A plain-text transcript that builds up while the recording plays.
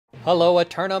Hello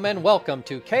Aeternum and welcome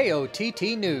to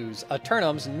KOTT News,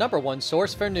 Aeternum's #1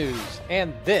 source for news,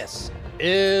 and this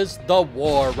is the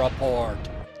War Report.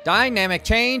 Dynamic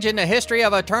change in the history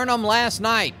of Aeternum last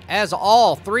night as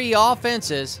all three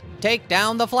offenses take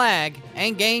down the flag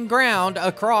and gain ground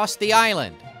across the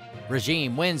island.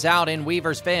 Regime wins out in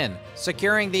Weaver's Fen,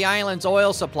 securing the island's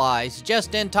oil supplies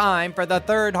just in time for the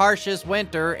third harshest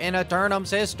winter in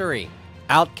Aeternum's history.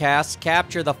 Outcasts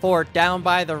capture the fort down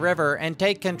by the river and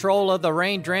take control of the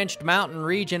rain-drenched mountain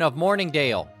region of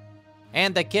Morningdale.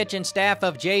 And the kitchen staff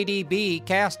of JDB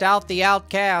cast out the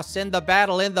outcasts in the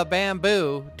battle in the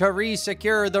bamboo to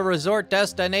re-secure the resort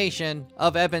destination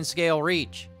of Ebonscale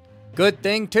Reach. Good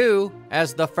thing too,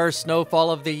 as the first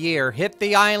snowfall of the year hit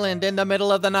the island in the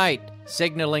middle of the night,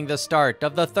 signaling the start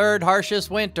of the third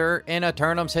harshest winter in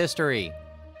Aeternum's history.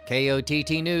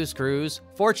 KOTT news crews,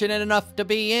 fortunate enough to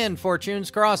be in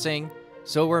Fortune's Crossing,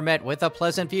 so were met with a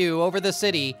pleasant view over the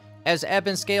city as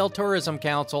Ebonscale Tourism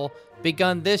Council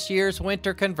begun this year's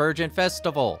Winter Convergent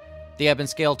Festival. The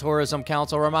Ebonscale Tourism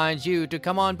Council reminds you to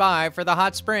come on by for the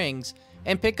hot springs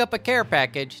and pick up a care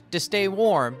package to stay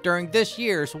warm during this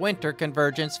year's Winter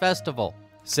Convergence Festival.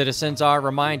 Citizens are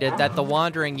reminded that the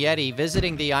Wandering Yeti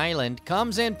visiting the island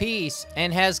comes in peace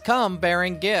and has come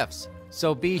bearing gifts,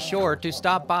 so be sure to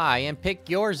stop by and pick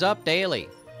yours up daily.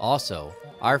 Also,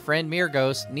 our friend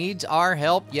Mirgos needs our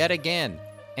help yet again,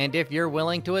 and if you're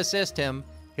willing to assist him,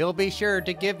 he'll be sure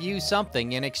to give you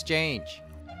something in exchange.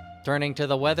 Turning to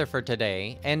the weather for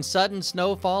today, and sudden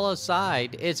snowfall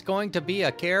aside, it's going to be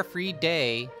a carefree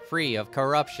day free of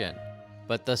corruption.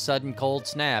 But the sudden cold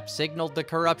snap signaled the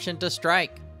corruption to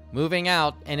strike, moving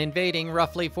out and invading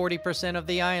roughly 40% of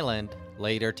the island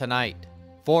later tonight.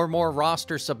 4 more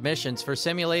roster submissions for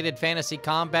Simulated Fantasy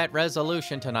Combat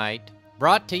Resolution tonight,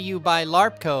 brought to you by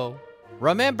LARPco.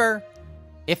 Remember,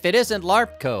 if it isn't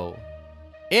LARPco,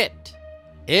 it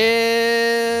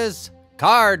is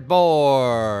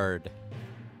cardboard.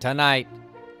 Tonight,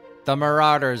 the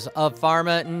Marauders of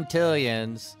Pharma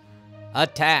Intellians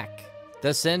attack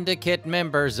the syndicate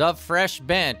members of Fresh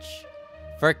Bench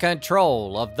for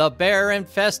control of the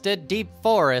bear-infested deep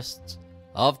forests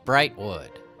of Brightwood.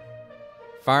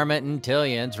 Pharma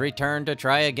Intellians return to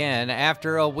try again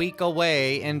after a week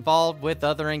away involved with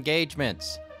other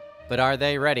engagements. But are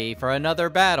they ready for another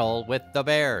battle with the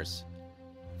bears?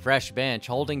 Fresh Bench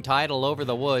holding title over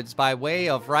the woods by way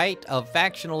of right of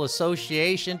factional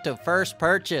association to first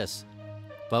purchase.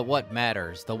 But what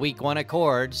matters the week 1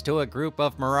 accords to a group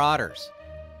of marauders?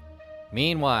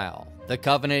 Meanwhile, the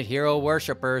Covenant hero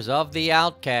worshippers of the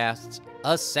Outcasts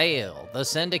assail the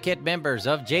syndicate members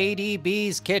of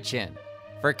JDB's Kitchen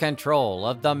for control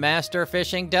of the Master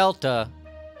Fishing Delta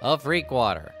of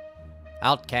Reekwater.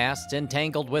 Outcasts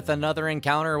entangled with another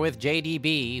encounter with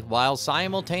JDB while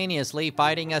simultaneously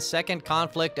fighting a second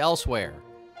conflict elsewhere.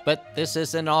 But this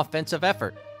is an offensive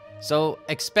effort, so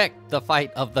expect the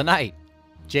fight of the night.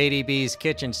 JDB's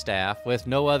kitchen staff, with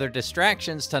no other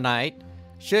distractions tonight,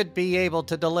 should be able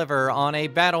to deliver on a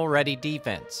battle-ready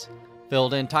defense,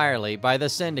 filled entirely by the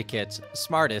Syndicate's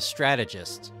smartest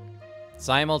strategists.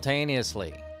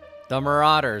 Simultaneously, the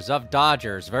Marauders of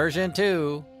Dodgers version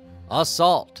 2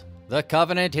 assault the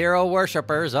Covenant hero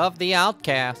worshippers of the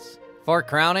Outcasts for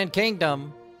Crown and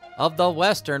Kingdom of the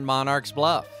Western Monarch's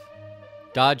Bluff.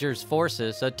 Dodgers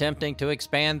forces attempting to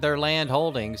expand their land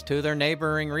holdings to their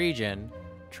neighboring region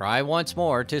try once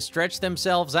more to stretch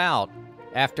themselves out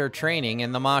after training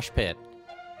in the mosh pit.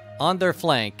 On their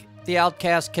flank, the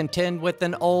Outcasts contend with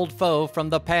an old foe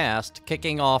from the past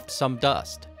kicking off some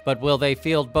dust. But will they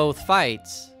field both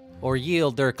fights or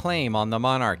yield their claim on the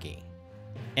monarchy?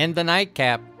 In the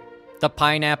nightcap, the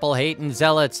pineapple-hating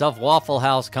zealots of Waffle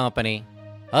House Company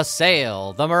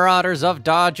assail the Marauders of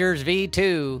Dodgers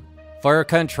V2 for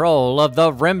control of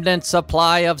the remnant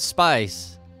supply of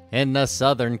spice in the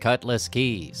southern Cutlass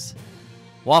Keys.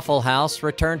 Waffle House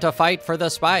return to fight for the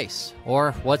spice,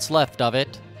 or what's left of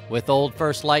it. With Old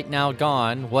First Light now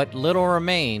gone, what little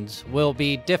remains will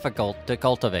be difficult to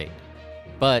cultivate.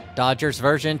 But Dodgers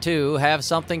version 2 have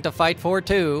something to fight for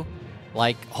too,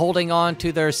 like holding on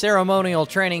to their ceremonial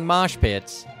training mosh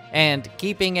pits and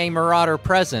keeping a Marauder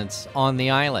presence on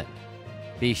the island.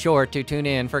 Be sure to tune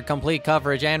in for complete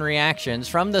coverage and reactions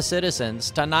from the citizens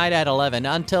tonight at 11.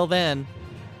 Until then,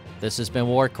 this has been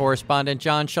War Correspondent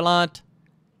JChalant,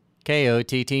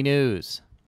 KOTT News.